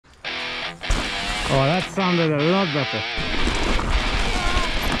Oh, that sounded a lot better.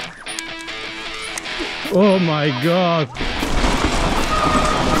 Oh my god.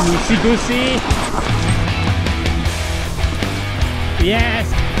 Goosey goosey. Yes.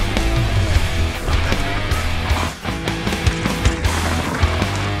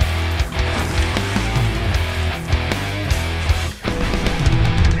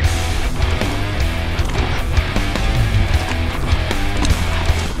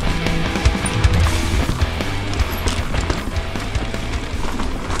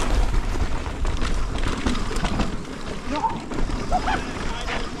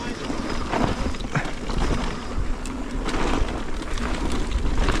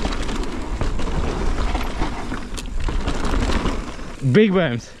 Big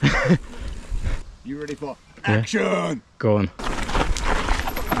worms. You ready for action? Yeah. Go on.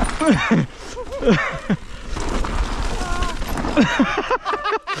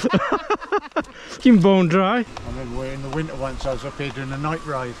 Fucking bone dry. I remember in the winter once I was up here doing a night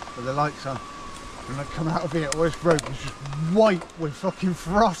ride with the lights on. And I come out of here, all this road was just white with fucking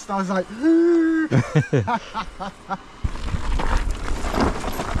frost. I was like,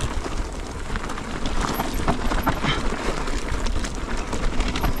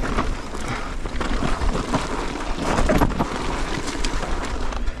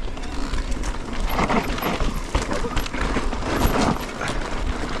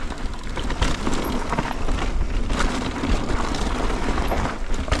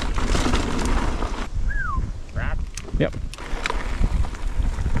 Yep.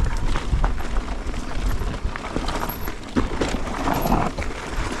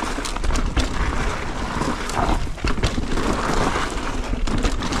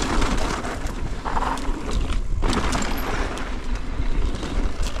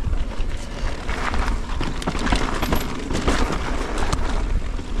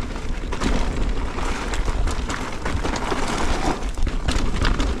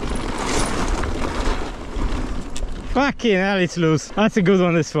 Fucking hell, it's loose. That's a good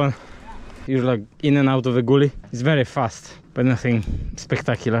one, this one. You're like in and out of a gully. It's very fast, but nothing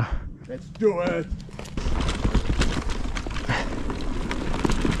spectacular. let's do it.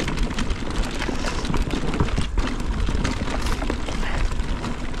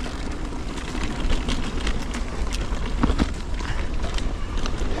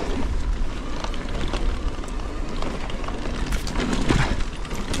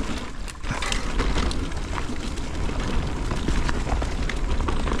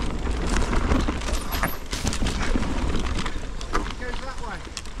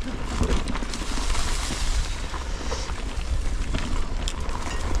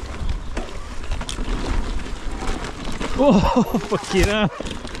 Oh, fucking hell.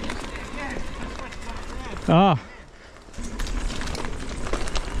 Ah.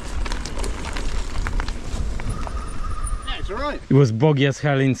 Yeah, it's alright. It was boggy as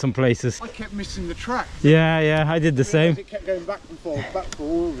hell in some places. I kept missing the track. Yeah, I did the same. It kept going back and forth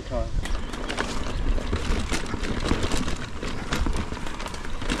all the time.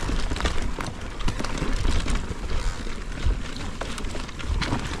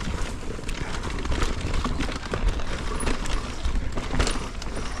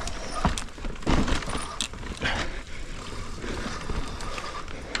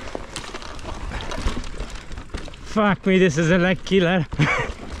 Fuck me, this is a leg killer.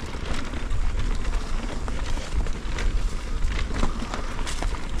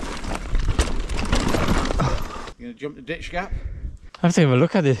 You gonna jump the ditch gap? I have to have a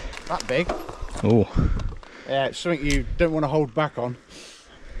look at it. That big? Oh. Yeah, it's something you don't want to hold back on.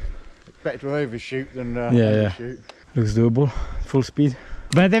 It's better to overshoot than yeah. undershoot. Looks doable. Full speed.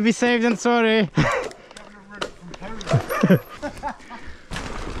 Better be safe than sorry.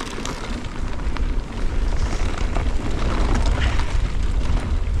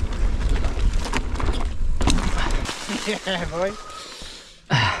 Yeah, boy.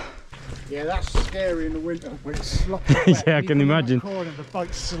 Yeah, that's scary in the winter when it's sloppy wet. Yeah, I can imagine. Corner, the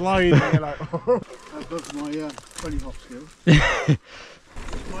bike's sliding. You're like, oh. That's my bunny hop skill.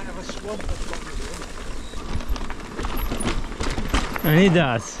 Might have a swamp that's got me. And he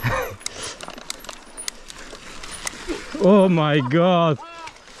does. Oh my god.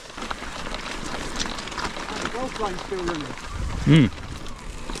 The golf line's still running.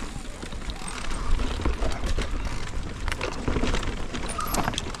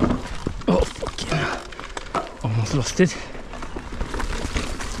 Oh fucking hell. Almost lost it.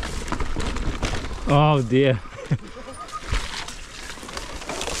 Oh dear.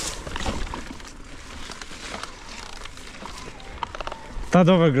 That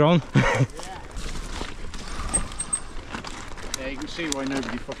overgrown. Yeah, you can see why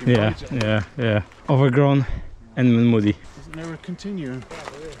nobody fucking rides it. Yeah. Overgrown and muddy. Isn't there a continuum?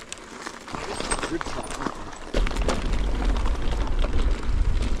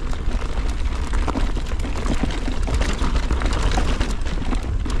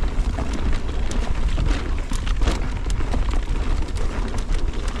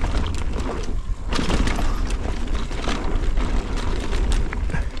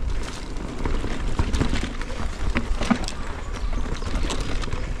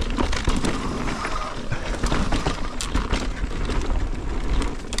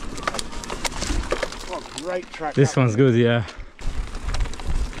 Great track. This one's good, yeah.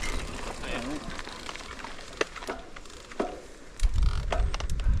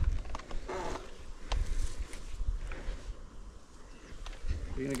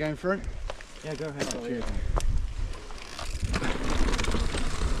 You gonna go in front? Yeah, go ahead. Oh, yeah.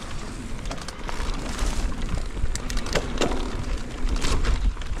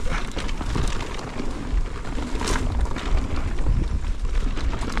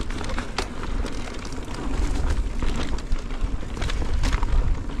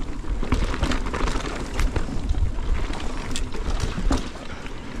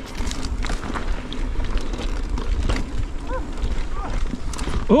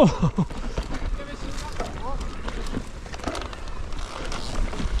 Oh!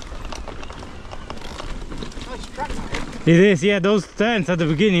 Nice track, mate. It is, yeah, those turns at the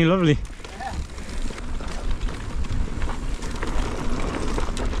beginning, lovely.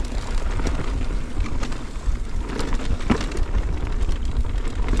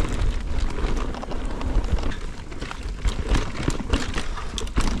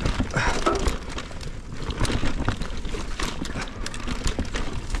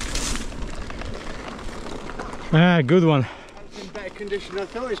 Ah, good one. It's in better condition than I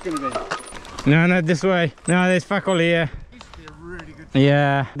thought it was going to be. No, not this way. No, there's fuck all here. Used to be a really good.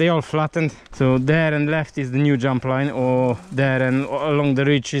 Yeah, they all flattened. So there and left is the new jump line, or there and along the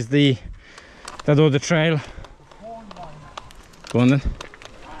ridge is the other trail. Go on then.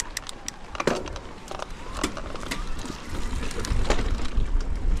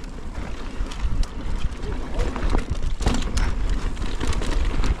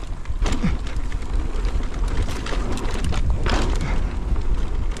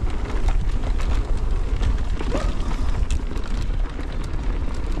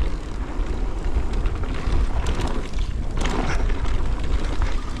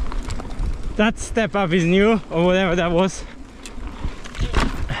 That step up is new, or whatever that was.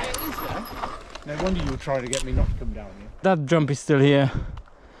 No wonder you were trying to get me not to come down here. That jump is still here,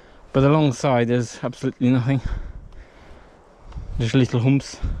 but alongside there's absolutely nothing. There's little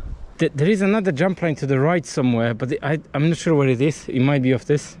humps. There is another jump line to the right somewhere, but I'm not sure where it is. It might be off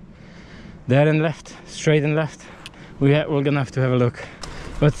this. There and left, straight and left. We're gonna have to have a look.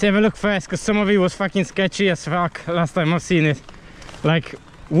 But have a look first, because some of it was fucking sketchy as fuck last time I've seen it. Like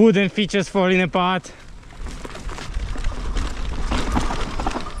wooden features falling apart.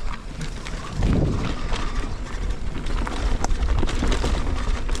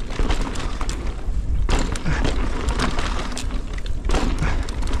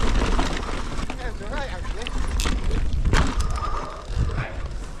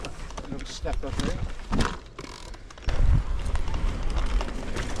 Step up here.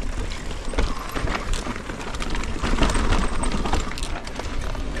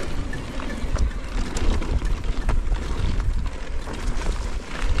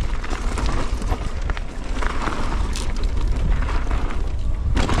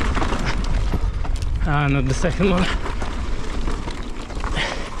 Ah, not the second one.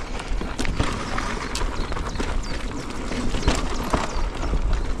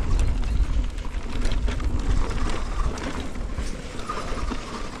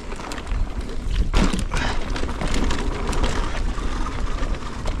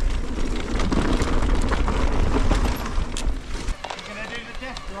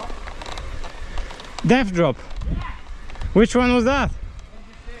 Death drop? Yeah. Which one was that?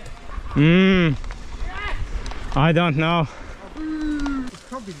 I don't know. It's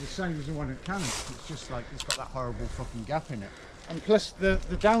probably the same as the one at Cannon. It's just like it's got that horrible fucking gap in it. And plus the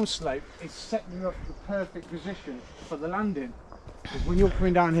downslope is setting you up the perfect position for the landing. Because when you're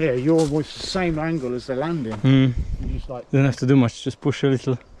coming down here, you're almost the same angle as the landing. You just like don't have to do much, just push a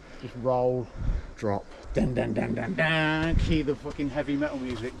little. Just roll, drop, dun dun dun dun dun, key the fucking heavy metal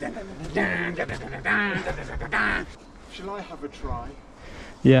music. Dun dun dun dun dun dun dun dun dun dun. Shall I have a try?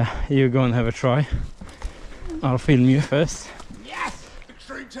 Yeah, you go and have a try. I'll film you first. Yes!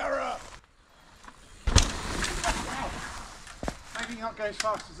 Extreme terror! Maybe not go as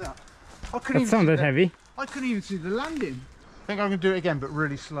fast as that. That sounded heavy. I couldn't even see the landing. think I'm going to do it again, but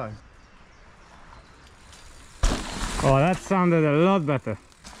really slow. Oh, that sounded a lot better.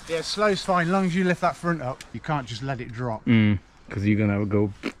 Yeah, slow's fine, as long as you lift that front up. You can't just let it drop. Because you're gonna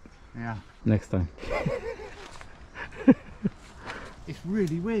go Yeah. next time. It's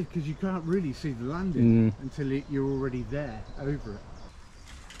really weird because you can't really see the landing until you're already there, over it.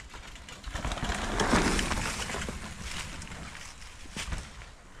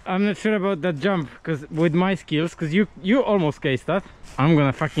 I'm not sure about that jump, because with my skills, because you almost cased that. I'm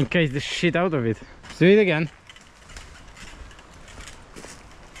gonna fucking case the shit out of it. Let's do it again.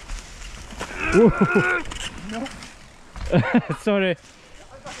 Nope. Sorry.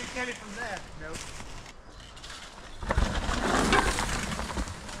 I can get it from there. Nope.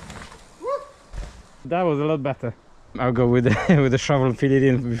 That was a lot better. I'll go with with the shovel and fill it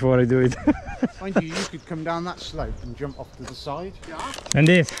in before I do it. Mind you, you could come down that slope and jump off to the side. Yeah. And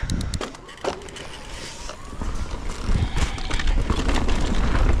this.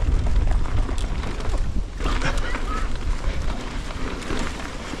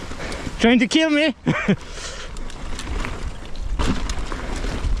 Trying to kill me?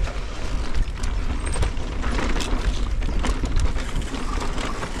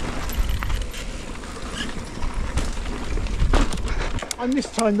 I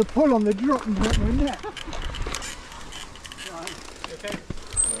mistimed the pull on the drop and hurt my neck.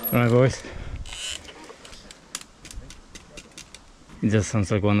 Right, boys. It just sounds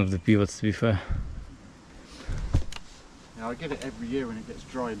like one of the pivots, to be fair. Yeah, I get it every year when it gets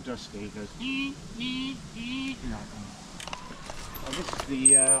dry and dusty. It goes. You know, oh, this is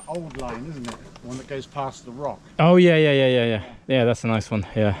the old line, isn't it? The one that goes past the rock. Oh yeah. Yeah, that's a nice one.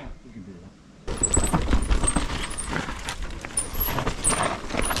 Yeah. You can do that.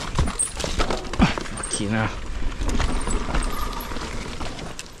 Fuck you now.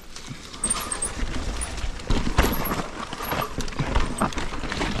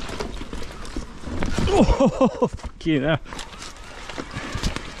 Oh, fuck you now.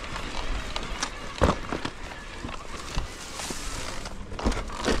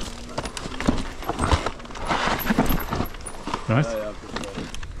 Right.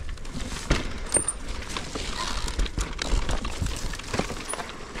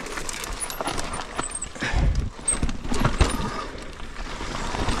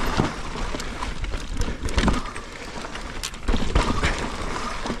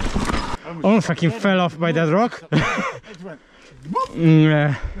 Almost fucking fell off by that rock. I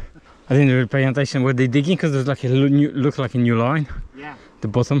didn't really pay attention what they're digging, because there's like a new, looks like a new line. Yeah. The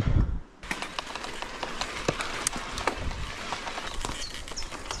bottom.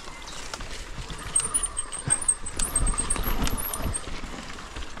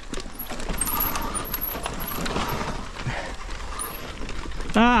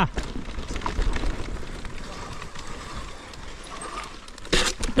 Ah!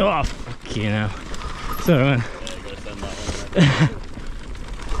 Oh, fuck you now. Sorry, man. Yeah, you gotta send that one.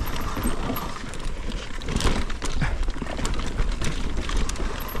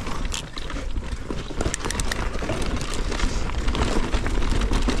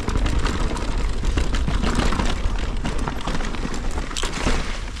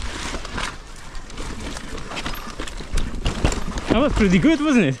 That was pretty good,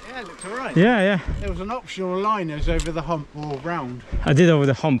 wasn't it? Yeah, it looks alright. Yeah. There was an optional line that was over the hump or round. I did over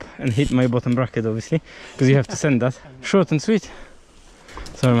the hump and hit my bottom bracket, obviously, because you have to send that. Short and sweet.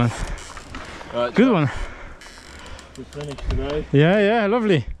 Sorry, man. Right, Good one. good finish today. Yeah,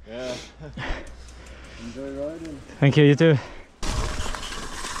 lovely. Yeah. Enjoy riding. Thank you, you too.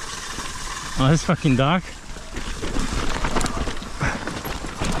 Oh, it's fucking dark.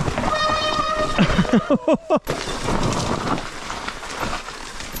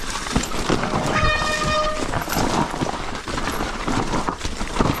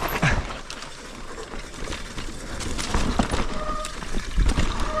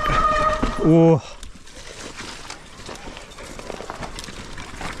 Oh.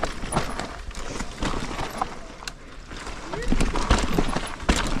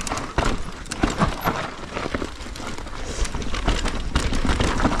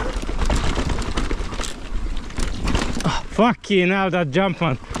 Oh, fucking hell, that jump,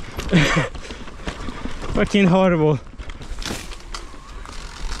 man. Fucking horrible.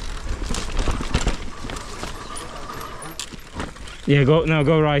 Yeah, go now,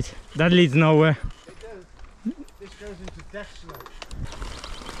 go right. That leads nowhere. It does. This goes into death slope.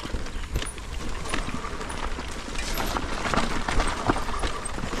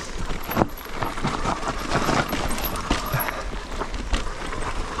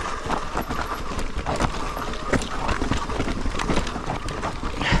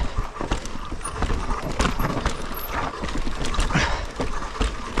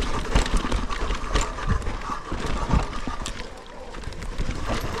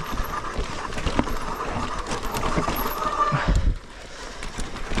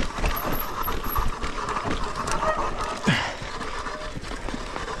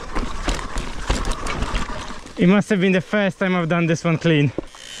 It must have been the first time I've done this one clean.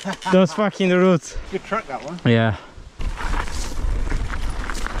 Those fucking roots. Good track, that one. Yeah.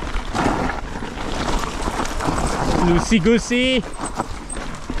 Loosey goosey.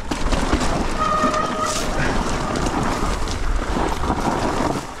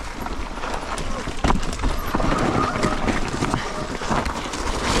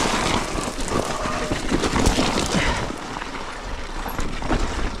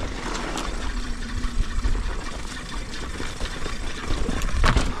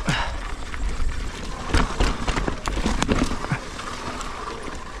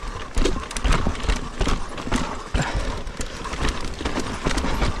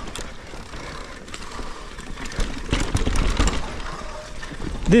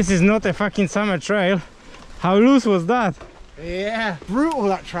 This is not a fucking summer trail. How loose was that? Yeah, brutal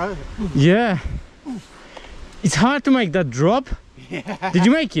that trail. Yeah. It's hard to make that drop. Yeah. Did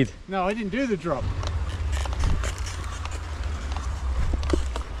you make it? No, I didn't do the drop.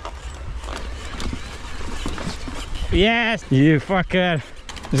 Yes! You fucker.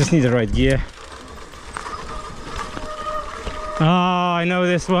 I just need the right gear. Oh, I know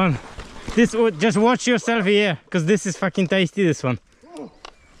this one. This, just watch yourself here, because this is fucking tasty, this one.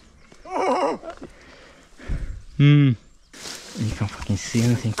 You can't fucking see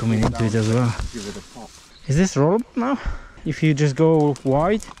anything coming into it as well. Give it a pop. Is this rollable now? If you just go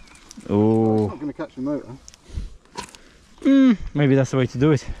wide? Oh. Not going to catch the motor. Maybe that's the way to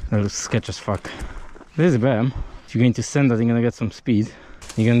do it. That looks sketch as fuck. There's a berm. If you're going to send that, you're gonna get some speed.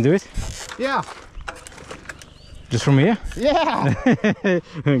 You gonna do it? Yeah. Just from here? Yeah.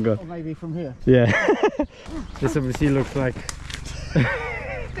 Oh God. Or maybe from here. Yeah. This obviously looks like.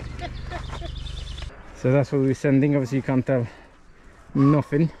 So that's what we're sending. Obviously you can't tell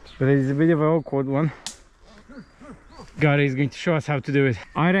nothing, but it is a bit of an awkward one. Gary is going to show us how to do it.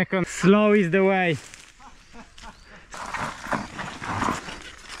 I reckon slow is the way.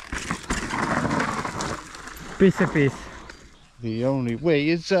 Piece a piece. The only way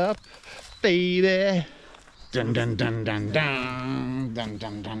is up, baby. Dun dun dun dun dun dun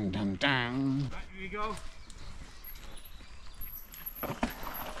dun dun dun dun. Right, here we go.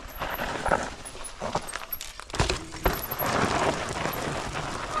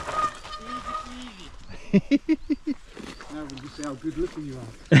 Now we can see how good looking you are.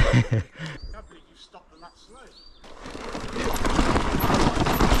 I can't believe you stopped on that slope.